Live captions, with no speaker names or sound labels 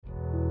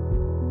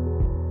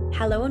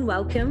Hello and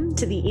welcome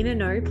to the Inner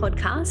Know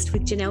podcast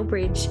with Janelle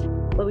Bridge,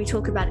 where we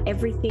talk about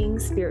everything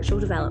spiritual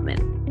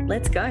development.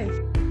 Let's go.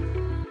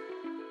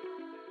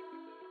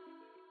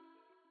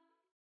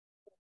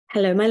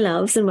 Hello, my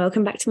loves, and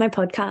welcome back to my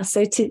podcast.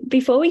 So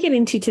before we get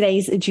into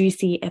today's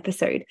juicy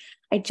episode,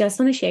 I just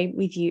want to share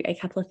with you a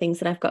couple of things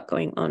that I've got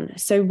going on.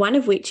 So one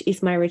of which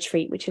is my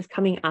retreat, which is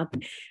coming up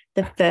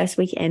the first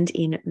weekend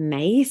in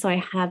May. So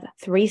I have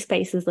 3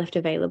 spaces left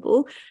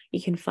available. You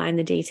can find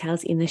the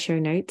details in the show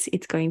notes.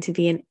 It's going to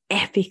be an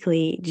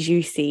epically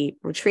juicy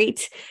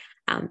retreat.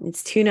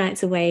 It's 2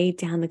 nights away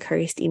down the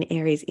coast in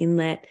Aries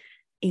Inlet.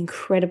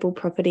 Incredible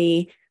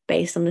property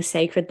based on the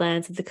sacred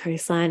lands of the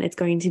coastline. It's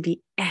going to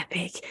be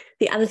epic.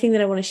 The other thing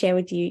that I want to share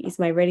with you is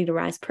my Ready to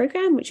Rise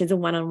program, which is a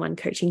one-on-one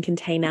coaching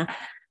container.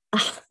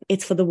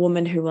 It's for the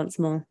woman who wants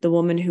more, the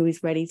woman who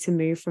is ready to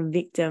move from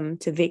victim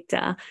to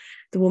victor,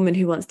 the woman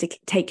who wants to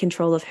take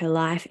control of her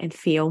life and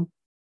feel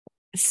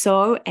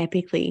so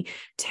epically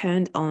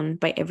turned on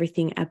by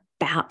everything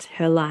about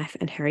her life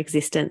and her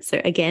existence.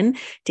 So again,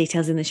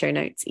 details in the show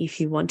notes. If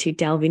you want to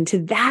delve into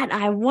that,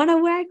 I want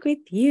to work with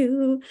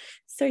you.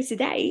 So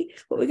today,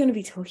 what we're going to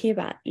be talking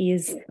about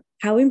is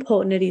how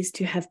important it is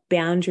to have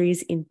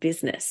boundaries in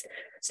business.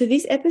 So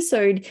this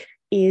episode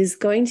is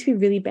going to be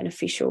really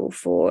beneficial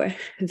for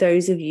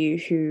those of you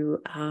who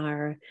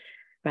are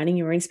running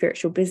your own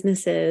spiritual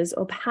businesses,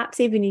 or perhaps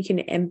even you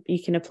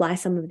can apply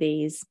some of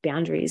these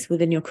boundaries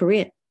within your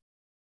career.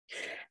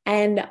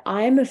 And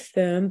I'm a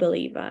firm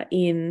believer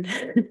in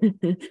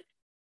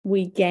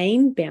we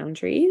gain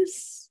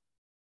boundaries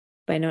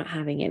by not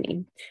having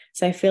any.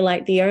 So I feel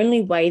like the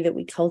only way that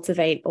we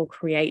cultivate or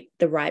create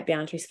the right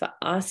boundaries for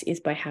us is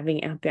by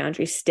having our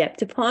boundaries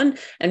stepped upon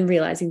and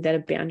realizing that a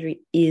boundary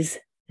is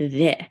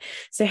there.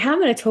 So how I'm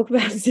going to talk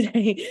about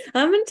today,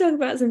 I'm going to talk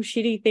about some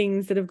shitty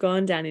things that have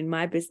gone down in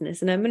my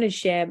business, and I'm going to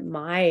share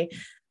my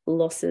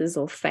losses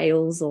or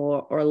fails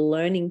or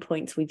learning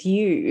points with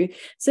you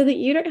so that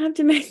you don't have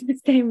to make the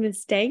same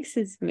mistakes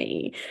as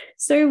me.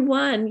 So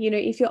one,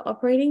 if you're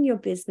operating your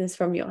business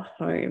from your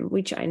home,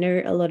 which I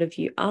know a lot of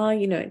you are,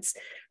 it's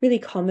really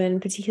common,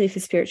 particularly for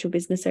spiritual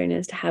business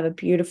owners, to have a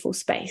beautiful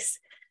space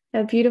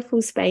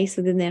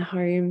within their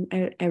home,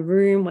 a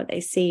room, what they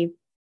see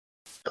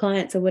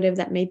clients or whatever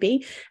that may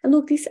be. And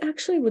look, this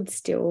actually would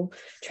still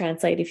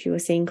translate if you were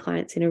seeing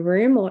clients in a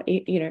room or,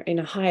 in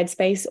a hired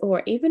space,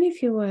 or even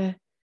if you were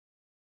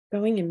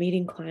going and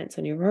meeting clients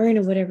on your own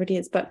or whatever it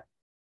is, but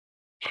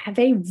have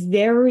a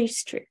very,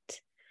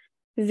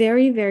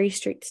 very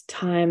strict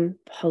time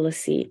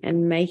policy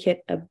and make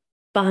it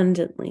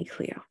abundantly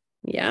clear.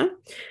 Yeah.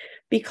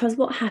 Because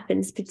what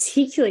happens,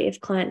 particularly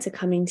if clients are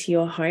coming to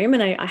your home,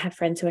 and I have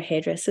friends who are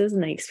hairdressers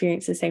and they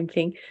experience the same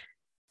thing.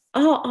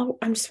 Oh,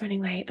 I'm just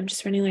running late.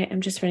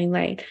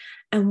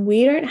 And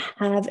we don't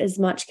have as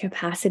much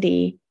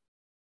capacity.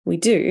 We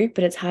do,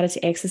 but it's harder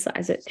to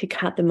exercise it, to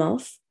cut them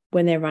off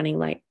when they're running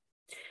late,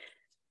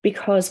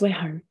 because we're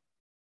home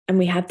and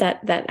we have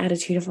that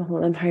attitude of,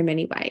 oh, I'm home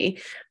anyway.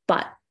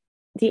 But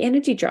the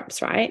energy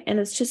drops, right? And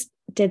it's just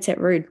dead set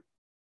rude.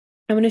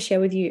 I want to share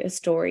with you a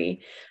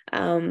story.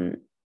 I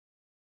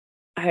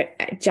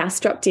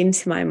just dropped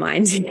into my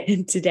mind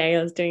today.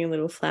 I was doing a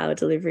little flower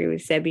delivery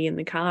with Sebi in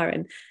the car,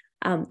 and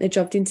it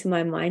dropped into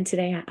my mind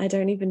today. I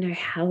don't even know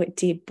how it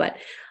did, but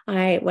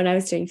when I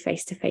was doing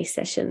face-to-face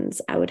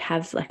sessions, I would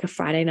have like a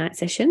Friday night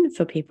session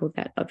for people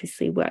that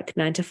obviously work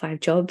 9 to 5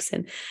 jobs,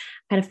 and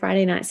had a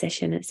Friday night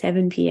session at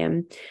 7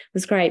 p.m. It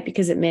was great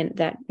because it meant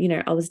that,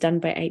 I was done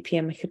by 8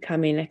 p.m. I could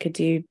come in, I could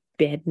do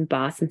bed and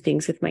bath and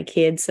things with my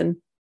kids. And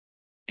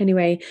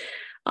anyway,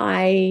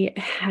 I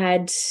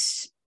had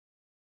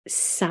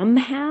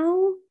somehow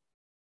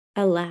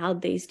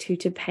allowed these 2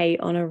 to pay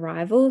on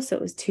arrival. So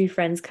it was 2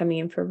 friends coming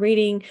in for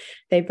reading.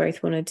 They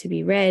both wanted to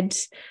be read.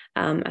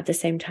 At the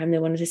same time, they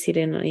wanted to sit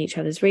in on each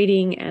other's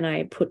reading, and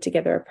I put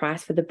together a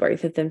price for the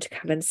both of them to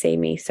come and see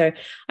me. So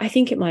I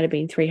think it might have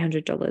been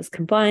 $300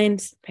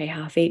 combined, pay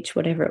half each,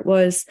 whatever it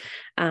was,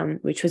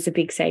 which was a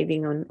big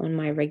saving on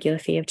my regular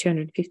fee of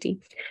 $250.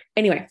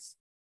 Anyway,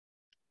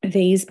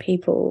 these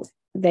people,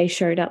 they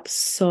showed up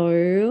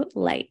so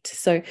late.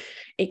 So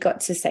it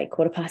got to say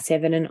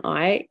 7:15, and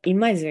in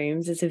my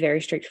Zooms, it's a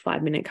very strict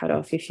 5-minute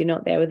cutoff. If you're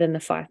not there within the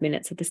 5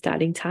 minutes of the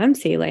starting time,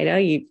 see you later.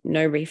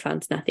 No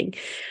refunds, nothing.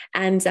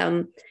 And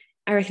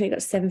I reckon it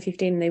got to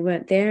 7:15 and they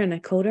weren't there, and I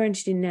called her and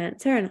she didn't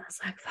answer. And I was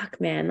like, fuck,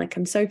 man, like,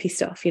 I'm so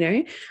pissed off.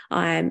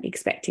 I'm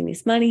expecting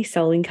this money,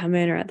 sole income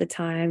earner at the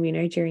time,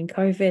 during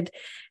COVID,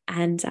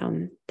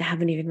 and they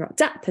haven't even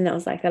rocked up. And I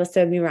was like, that'll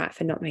serve me right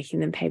for not making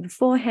them pay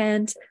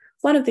beforehand.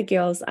 One of the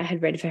girls, I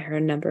had read for her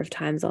a number of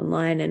times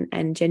online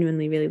and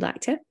genuinely really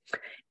liked her.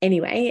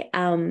 Anyway,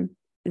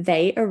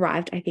 they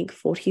arrived, I think,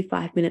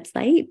 45 minutes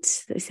late.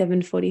 So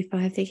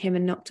 7:45, they came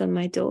and knocked on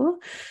my door.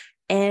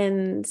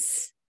 And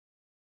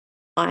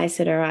I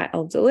said, all right,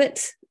 I'll do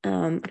it.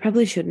 I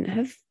probably shouldn't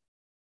have.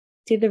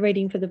 Did the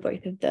reading for the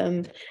both of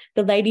them.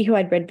 The lady who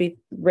I'd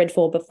read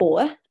for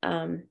before,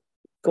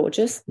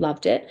 gorgeous,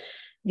 loved it.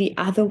 The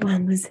other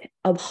one was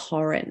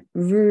abhorrent,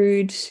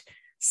 rude,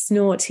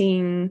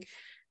 snorting,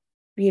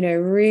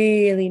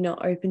 really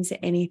not open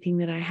to anything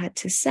that I had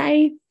to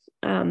say.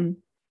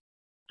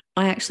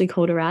 I actually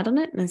called her out on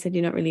it, and I said,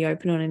 "You're not really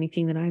open on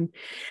anything that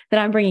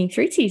I'm bringing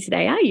through to you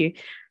today, are you?"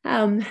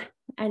 And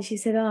she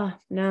said, "Oh,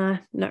 nah,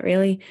 not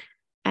really."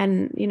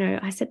 And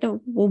I said,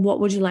 "No, well, what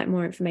would you like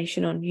more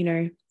information on?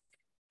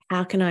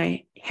 How can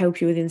I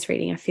help you with this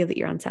reading? I feel that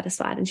you're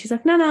unsatisfied." And she's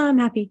like, "No, I'm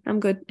happy. I'm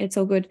good. It's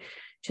all good.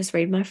 Just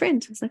read my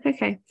friend." I was like,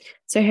 "Okay."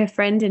 So her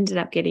friend ended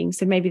up getting,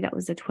 so maybe that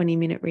was a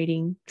 20-minute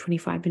reading,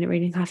 25-minute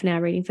reading, half an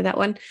hour reading for that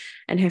one.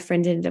 And her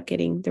friend ended up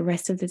getting the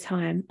rest of the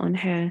time on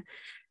her.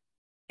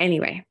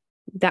 Anyway,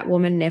 that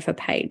woman never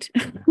paid.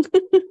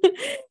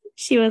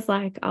 She was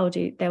like,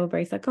 they were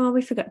both like, "Oh,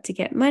 we forgot to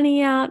get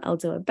money out. I'll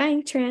do a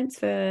bank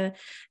transfer."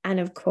 And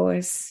of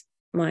course,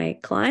 my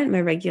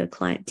regular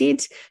client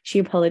did. She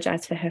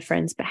apologized for her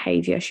friend's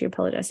behavior. She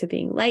apologized for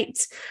being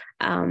late.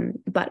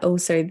 But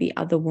also the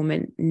other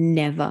woman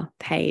never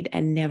paid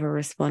and never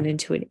responded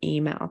to an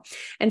email.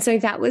 And so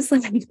that was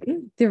like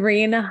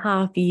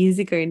 3.5 years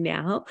ago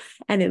now.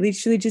 And it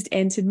literally just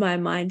entered my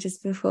mind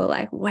just before,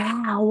 like,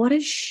 wow, what a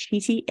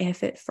shitty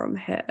effort from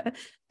her,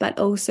 but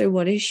also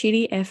what a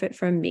shitty effort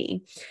from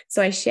me.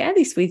 So I share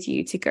this with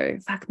you to go,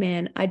 fuck,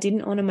 man, I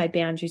didn't honor my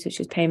boundaries, which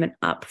was payment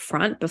up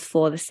front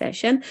before the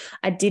session.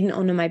 I didn't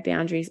honor my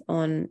boundaries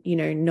on,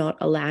 not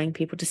allowing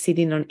people to sit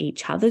in on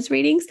each other's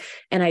readings.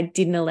 And I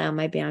didn't allow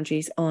my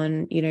boundaries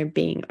on,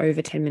 being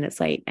over 10 minutes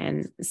late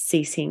and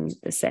ceasing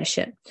the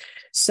session.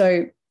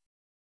 So,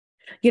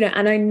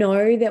 and I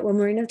know that when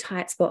we're in a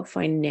tight spot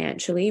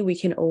financially, we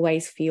can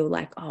always feel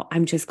like, oh,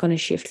 I'm just going to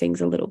shift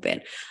things a little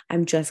bit.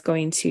 I'm just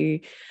going to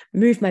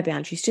move my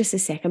boundaries just a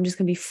sec. I'm just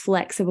going to be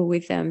flexible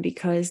with them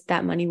because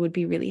that money would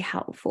be really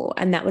helpful.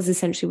 And that was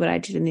essentially what I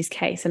did in this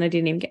case. And I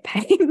didn't even get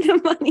paid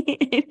the money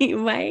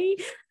anyway.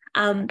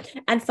 And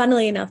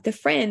funnily enough, the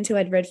friend who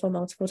I'd read for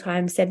multiple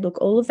times said,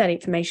 look, all of that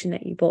information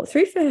that you brought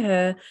through for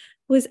her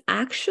was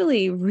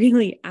actually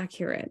really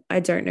accurate.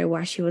 I don't know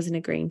why she wasn't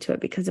agreeing to it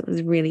because it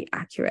was really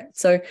accurate.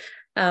 So,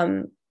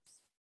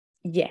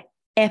 yeah,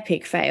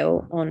 epic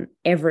fail on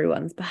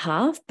everyone's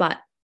behalf, but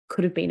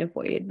could have been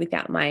avoided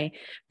without my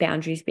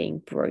boundaries being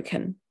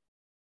broken.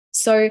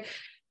 So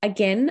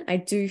again, I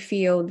do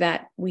feel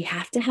that we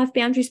have to have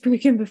boundaries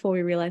broken before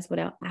we realize what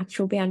our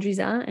actual boundaries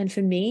are. And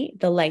for me,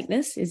 the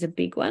lateness is a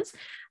big one.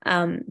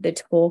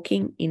 The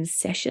talking in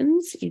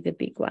sessions is a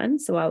big one.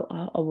 So I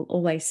will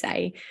always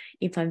say,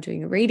 if I'm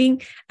doing a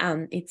reading,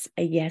 it's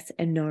a yes,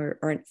 a no,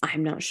 or an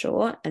I'm not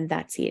sure. And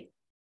that's it.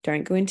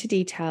 Don't go into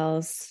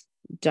details.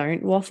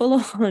 Don't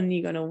waffle on.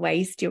 You're going to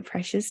waste your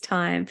precious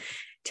time.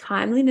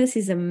 Timeliness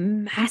is a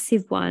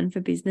massive one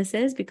for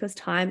businesses because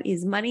time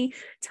is money,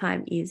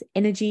 time is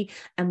energy,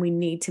 and we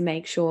need to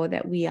make sure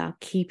that we are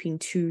keeping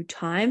to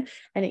time,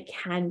 and it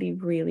can be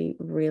really,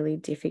 really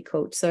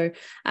difficult. So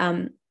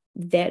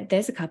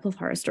there's a couple of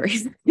horror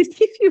stories to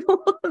give you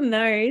all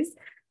those.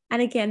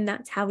 And again,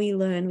 that's how we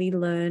learn. We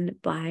learn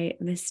by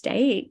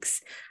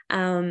mistakes.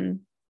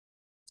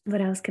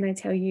 What else can I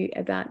tell you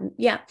about?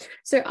 Yeah.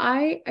 So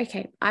I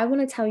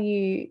want to tell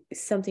you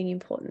something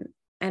important.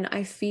 And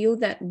I feel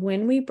that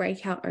when we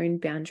break our own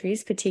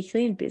boundaries,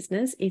 particularly in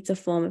business, it's a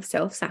form of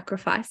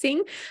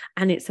self-sacrificing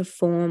and it's a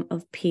form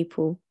of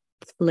people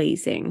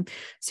pleasing.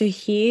 So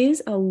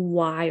here's a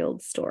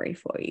wild story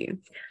for you.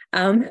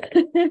 And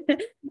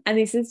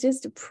this is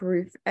just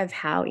proof of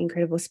how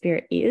incredible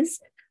Spirit is.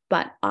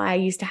 But I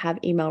used to have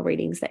email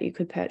readings that you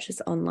could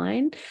purchase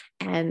online,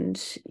 and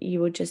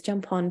you would just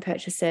jump on,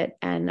 purchase it,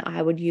 and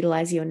I would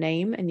utilize your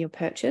name and your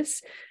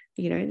purchase,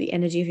 the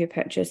energy of your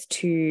purchase,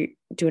 to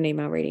do an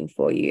email reading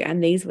for you.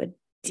 And these were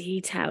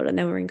detailed and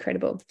they were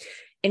incredible.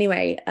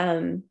 Anyway,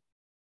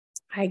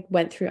 I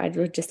went through, I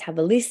would just have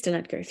a list and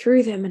I'd go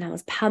through them and I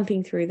was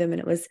pumping through them. And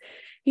it was,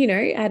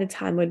 at a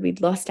time when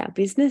we'd lost our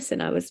business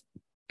and I was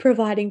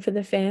providing for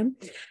the fam.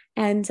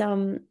 And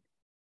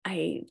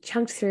I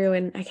chunked through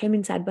and I came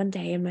inside one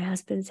day and my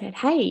husband said,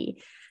 "Hey,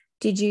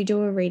 did you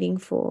do a reading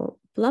for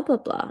blah, blah,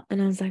 blah?"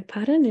 And I was like,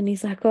 "Pardon?" And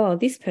he's like, "Oh,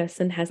 this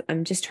person has,"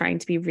 I'm just trying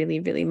to be really,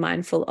 really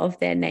mindful of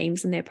their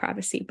names and their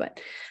privacy,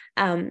 but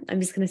I'm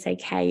just going to say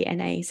K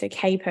and A. So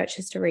K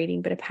purchased a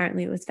reading, but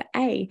apparently it was for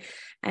A.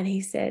 And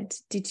he said,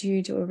 "Did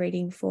you do a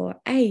reading for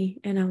A?"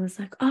 And I was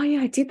like, "Oh yeah,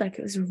 I did." Like,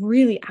 it was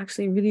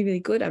actually really, really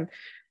good. I'm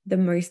the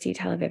most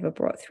detail I've ever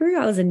brought through.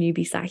 I was a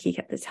newbie psychic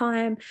at the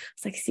time.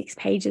 It's like 6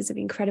 pages of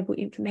incredible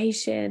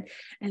information.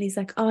 And he's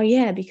like, "Oh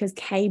yeah, because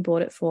K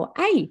bought it for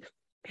A."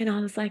 And I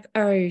was like,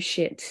 "Oh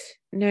shit.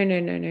 No, no,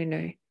 no, no,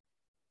 no.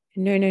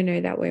 No, no,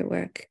 no, that won't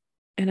work."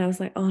 And I was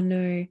like, "Oh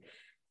no."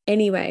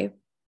 Anyway,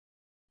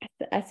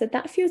 I said,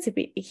 "That feels a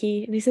bit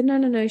icky." And he said, "No,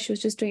 no, no, she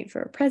was just doing it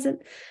for a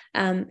present."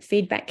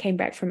 Feedback came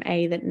back from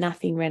A that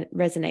nothing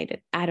resonated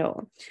at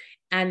all.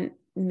 And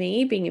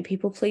me being a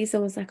people pleaser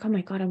was like, "Oh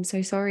my God, I'm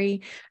so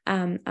sorry.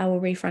 I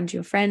will refund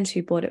your friend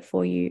who bought it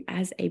for you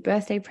as a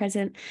birthday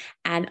present,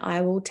 and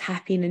I will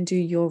tap in and do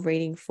your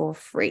reading for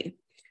free."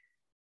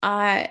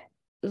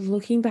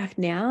 Looking back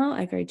now,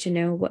 I go,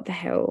 "Janelle, what the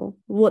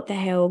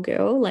hell,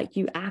 girl? Like,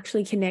 you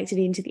actually connected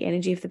into the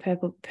energy of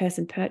the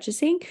person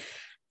purchasing,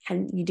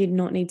 and you did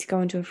not need to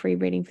go into a free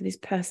reading for this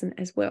person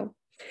as well.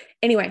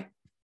 Anyway,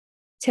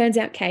 turns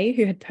out Kay,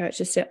 who had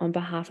purchased it on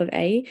behalf of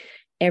A,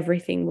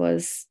 everything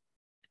was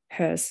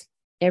hers.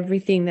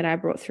 Everything that I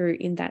brought through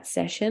in that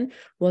session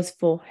was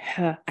for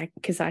her,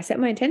 because I set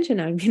my intention.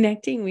 I'm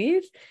connecting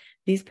with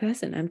this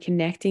person. I'm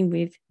connecting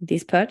with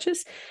this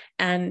purchase.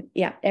 And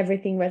yeah,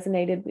 everything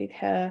resonated with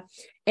her.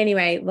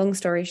 Anyway, long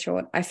story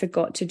short, I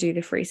forgot to do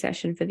the free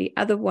session for the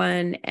other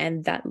one.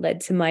 And that led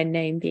to my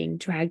name being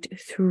dragged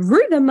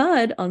through the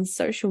mud on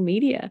social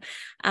media,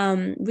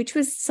 which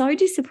was so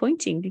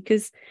disappointing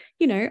because,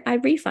 I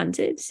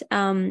refunded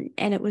and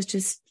it was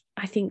just,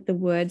 I think the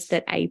words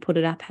that A put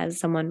it up as,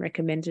 someone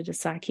recommended a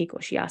psychic,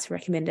 or she asked for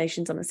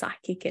recommendations on a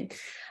psychic,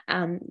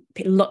 and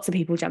lots of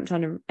people jumped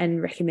on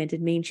and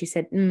recommended me. And she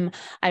said,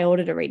 I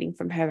ordered a reading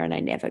from her and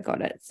I never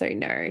got it. So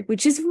no,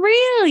 which is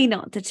really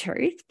not the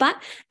truth.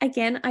 But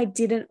again, I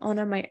didn't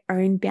honor my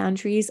own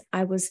boundaries.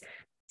 I was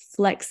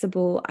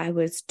flexible. I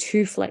was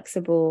too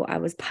flexible. I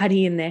was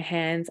putty in their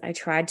hands. I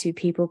tried to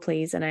people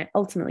please, and I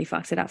ultimately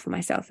fucked it up for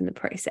myself in the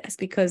process,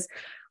 because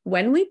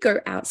when we go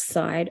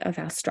outside of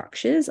our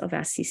structures, of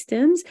our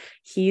systems,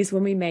 here's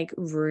when we make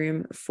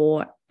room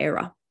for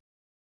error.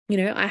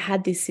 I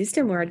had this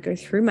system where I'd go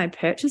through my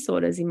purchase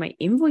orders in my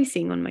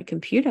invoicing on my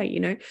computer,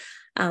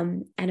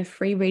 and a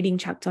free reading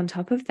chucked on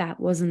top of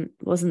that wasn't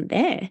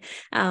there.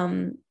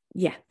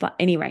 But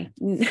anyway,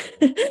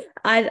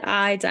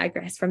 I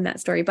digress from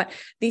that story. But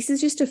this is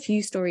just a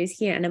few stories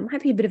here, and it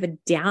might be a bit of a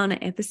downer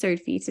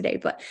episode for you today,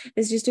 but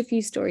there's just a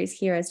few stories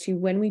here as to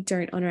when we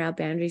don't honor our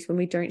boundaries, when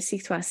we don't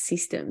stick to our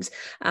systems,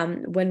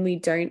 when we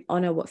don't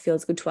honor what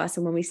feels good to us,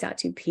 and when we start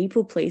to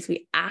people please,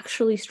 we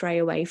actually stray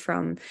away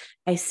from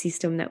a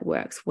system that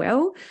works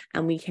well,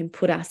 and we can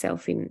put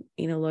ourselves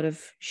in a lot of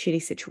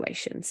shitty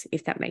situations,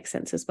 if that makes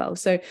sense as well.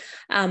 So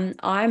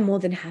I'm more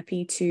than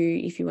happy to,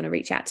 if you want to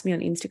reach out to me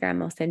on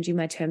Instagram, I'll send you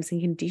my terms and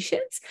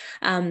conditions,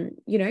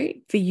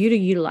 for you to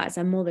utilize.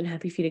 I'm more than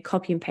happy for you to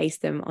copy and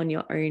paste them on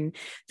your own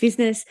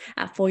business,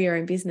 for your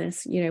own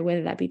business,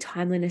 whether that be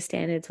timeliness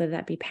standards, whether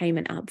that be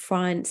payment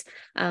upfront,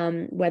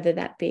 whether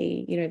that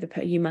be,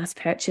 you must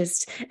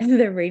purchase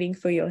the reading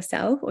for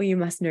yourself, or you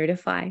must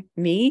notify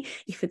me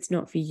if it's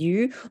not for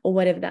you, or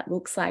whatever that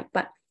looks like.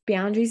 But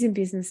boundaries in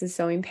business is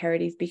so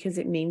imperative, because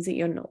it means that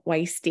you're not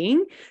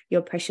wasting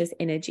your precious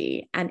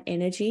energy, and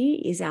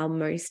energy is our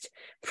most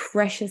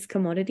precious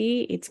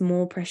commodity. It's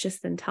more precious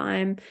than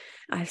time.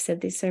 I've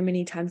said this so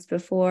many times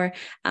before,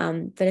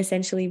 but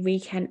essentially we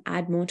can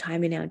add more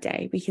time in our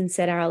day. We can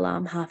set our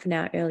alarm half an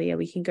hour earlier.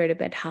 We can go to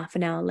bed half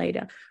an hour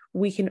later.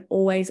 We can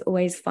always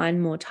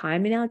find more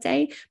time in our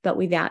day, but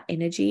without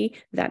energy,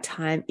 that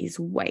time is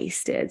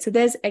wasted. So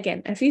there's,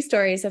 again, a few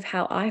stories of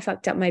how I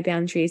fucked up my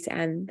boundaries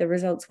and the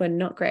results were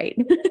not great.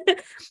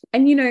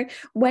 And,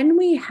 when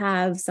we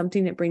have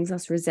something that brings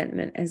us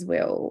resentment as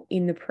well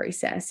in the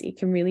process, it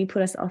can really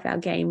put us off our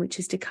game, which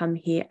is to come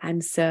here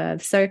and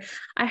serve. So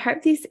I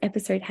hope this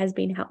episode has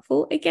been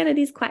helpful. Again, it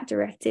is quite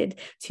directed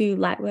to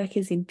light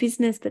workers in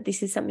business, but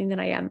this is something that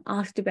I am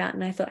asked about.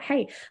 And I thought,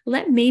 hey,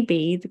 let me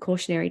be the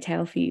cautionary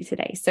tale for you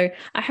today. So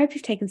I hope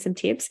you've taken some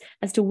tips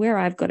as to where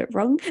I've got it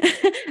wrong.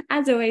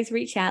 As always,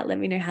 reach out, let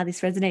me know how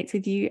this resonates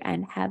with you,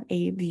 and have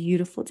a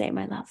beautiful day,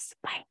 my loves.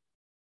 Bye.